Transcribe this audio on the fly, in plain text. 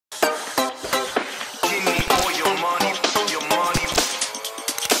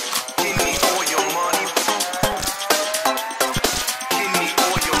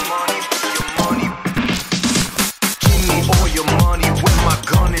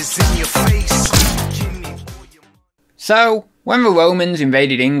is in your face. So, when the Romans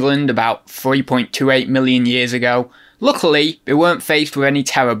invaded England about 3.28 million years ago, luckily they weren't faced with any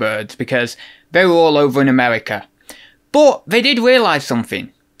terror birds because they were all over in America. But they did realise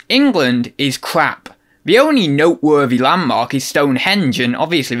something. England is crap. The only noteworthy landmark is Stonehenge, and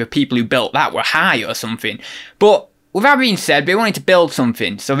obviously the people who built that were high or something. But with that being said, they wanted to build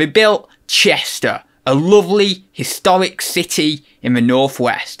something, so they built Chester, a lovely historic city in the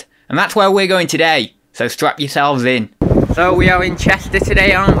northwest. And that's where we're going today, so strap yourselves in. So we are in Chester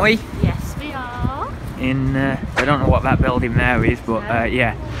today, aren't we? Yes, we are. I don't know what that building there is, but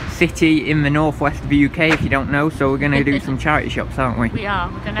yeah, city in the northwest of the UK if you don't know, so we're going to do some charity shops, aren't we? We are.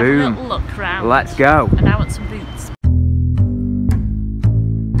 We're going to have a little look around. Let's go. And I want some boots.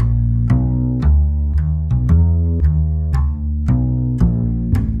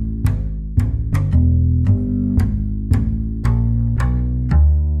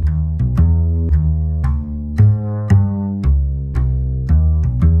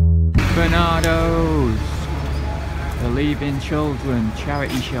 Bernardo's, the Leaving Children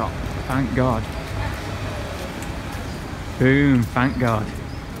charity shop, thank God. Boom, thank God.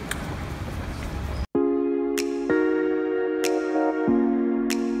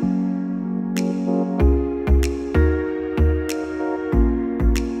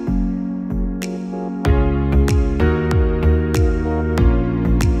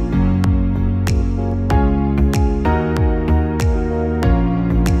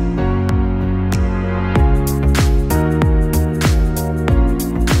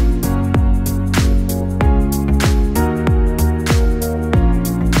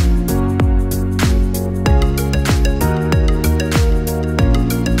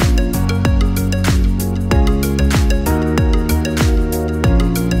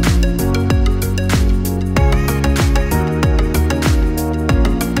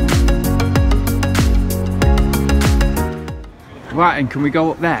 Right, and can we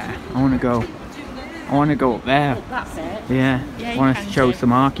go up there? I want to go up there. That's it? Yeah, Yeah, I want to show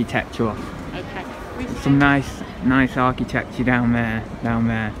some architecture off. Okay. Some nice architecture down there. We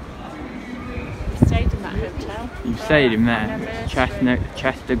stayed in that hotel. You've stayed in there?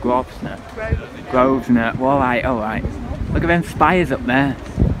 Chester Grosvenor. Grosvenor. Alright. Look at them spires up there.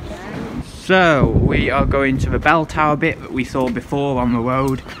 So, we are going to the bell tower bit that we saw before on the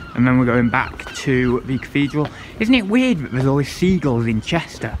road, and then we're going back to the cathedral. Isn't it weird that there's always seagulls in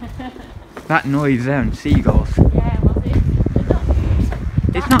Chester? That noise there, seagulls. Yeah, was it?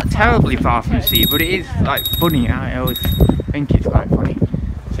 It's not terribly far from the sea, but it is like funny. I always think it's quite funny.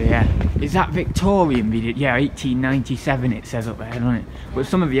 So yeah, is that Victorian? Yeah, 1897 it says up there, doesn't it? But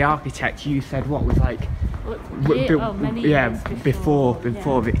some of the architecture you said what was like, many years before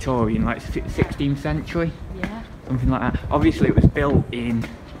Victorian, like 16th century. Yeah. Something like that. Obviously, it was built in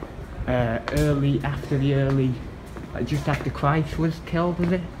like just after Christ was killed,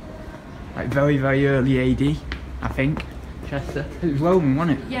 was it? Like very early AD, I think. Chester. It was Roman,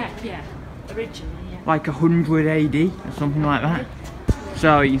 wasn't it? Yeah. Originally, yeah. Like 100 AD or something like that.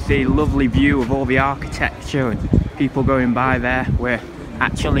 So you can see a lovely view of all the architecture and people going by there. We're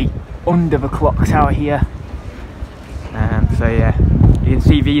actually under the clock tower here. So yeah, you can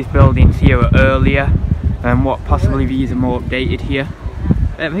see these buildings here are earlier and what possibly these are more updated here.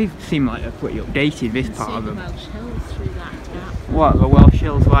 They seem like they're pretty updated, this part of them. The Welsh Hills through that gap. What, the Welsh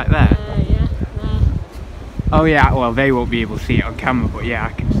Hills right there? Yeah, there. Oh yeah, well they won't be able to see it on camera, but yeah,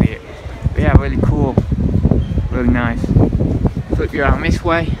 I can see it. But yeah, really cool, really nice. Flip you around this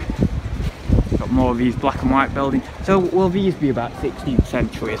way, got more of these black and white buildings. So will these be about 16th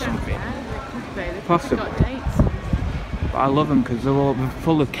century or something? Possibly. But I love them because they're all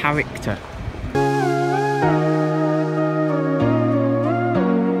full of character.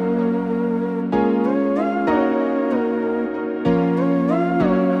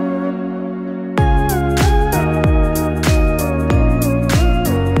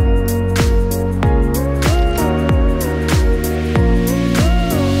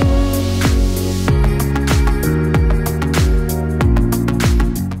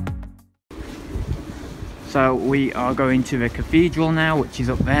 So we are going to the cathedral now, which is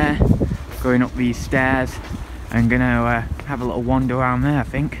up there, going up these stairs and gonna have a little wander around there, I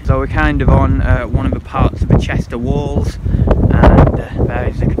think. So we're kind of on one of the parts of the Chester walls, and there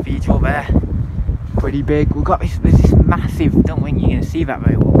is the cathedral there. Pretty big. We've got there's this massive, don't think you're gonna see that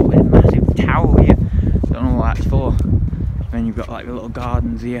very well, but there's a massive tower here. Don't know what that's for. Then you've got like the little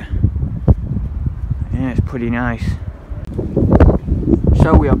gardens here. Yeah, it's pretty nice.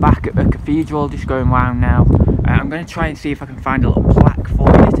 So we are back at the cathedral, just going round now. I'm going to try and see if I can find a little plaque for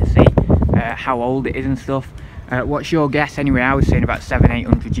you to see how old it is and stuff. What's your guess anyway? I was saying about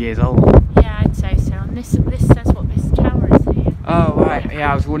 700-800 years old. Yeah, I'd say so. And this says what this tower is here. Oh right,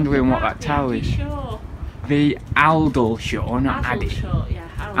 yeah, I was wondering what that tower is. Sure. The Aldel Shore, not Addy. Shore, yeah.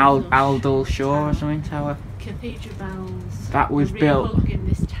 Aldel Shore or something tower. Cathedral bells. That was built. In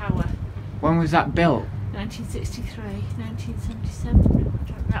this tower. When was that built? 1963, 1977.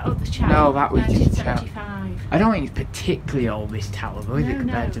 Oh, the tower. No, that was just 1975. I don't think it's particularly old, this tower, though, is it,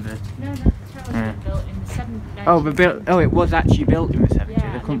 compared to the... No, the tower was built in the 70s. Oh, it was actually built in the 70s.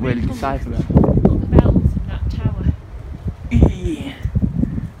 Yeah, I couldn't really decipher that. Put the bells in that tower.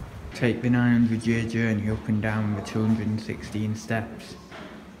 Take the 900-year journey up and down the 216 steps.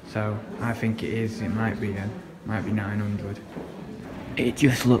 So I think it might be 900. It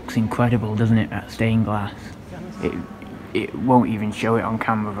just looks incredible, doesn't it? That stained glass. It won't even show it on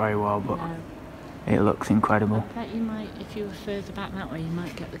camera very well, but no. It looks incredible. I bet you might, if you were further back that way, you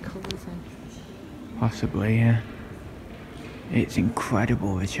might get the colours in. Possibly, yeah. It's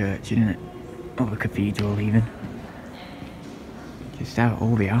incredible, the church, isn't it? Or the cathedral, even. Just out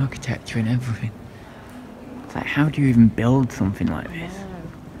all the architecture and everything. It's like, how do you even build something like this?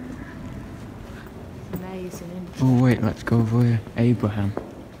 It's amazing, isn't it? Oh wait, let's go over here. Abraham.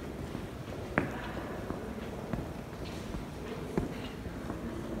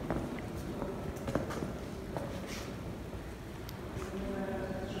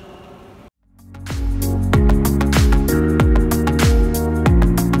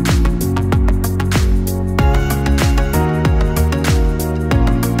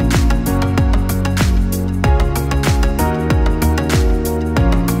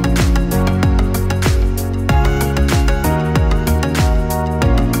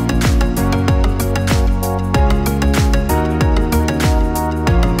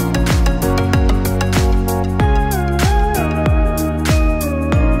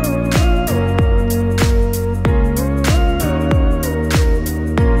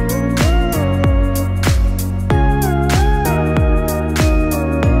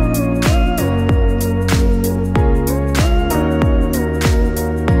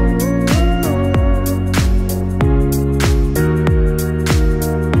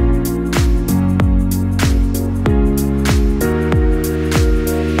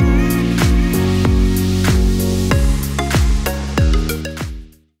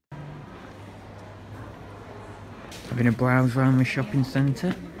 Having a browse around the shopping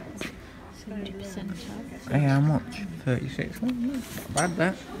centre. 70% off. Hey, how much? 36? Not bad,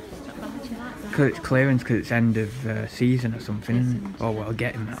 that. Not bad, you like that? Because it's clearance, because it's end of season or something. Oh well,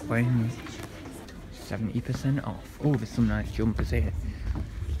 getting that way. 70% off. Oh, there's some nice jumpers here.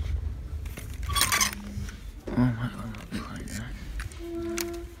 Oh, that one looks quite nice.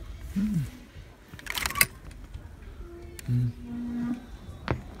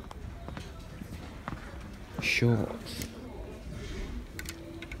 Shorts.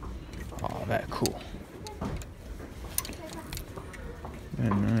 Oh, they're cool. They're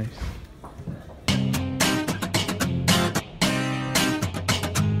nice.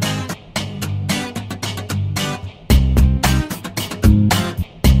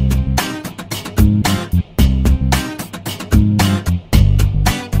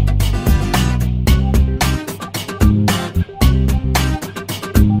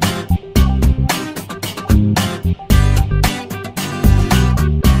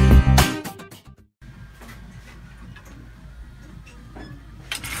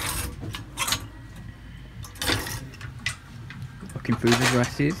 Looking through the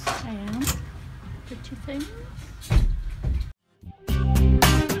dresses. I am. Pretty things.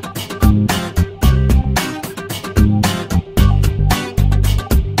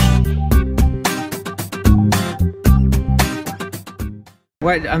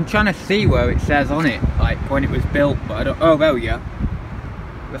 Wait, I'm trying to see where it says on it, like when it was built, but I don't. Oh, there we go.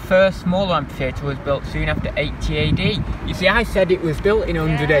 The first smaller amphitheatre was built soon after 80 AD. You see, I said it was built in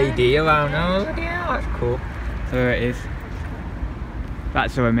 100 AD around. Oh, yeah, that's cool. So there it is.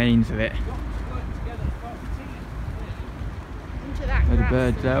 That's the remains of it. Under that Where the grass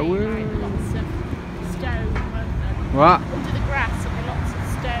birds are. there'll be, like, lots of stone, won't there? What? Under the grass there'll be lots of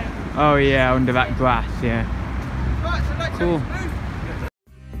stone. Oh yeah, under that grass, yeah. Cool.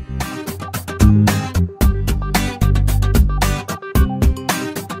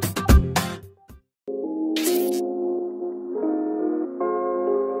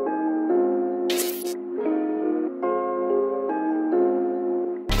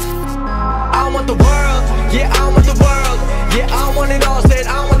 I want the world, yeah, I want the world, yeah, I want it all, said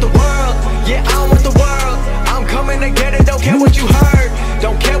I want the world, yeah, I want the world, I'm coming to get it, don't care what you heard,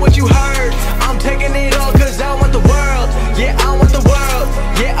 don't care what you heard, I'm taking it all cause I want the world, yeah, I want the world,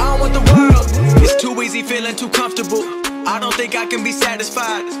 yeah, I want the world, it's too easy feeling too comfortable. I don't think I can be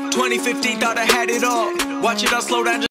satisfied. 2015 thought I had it all. Watch it all slow down.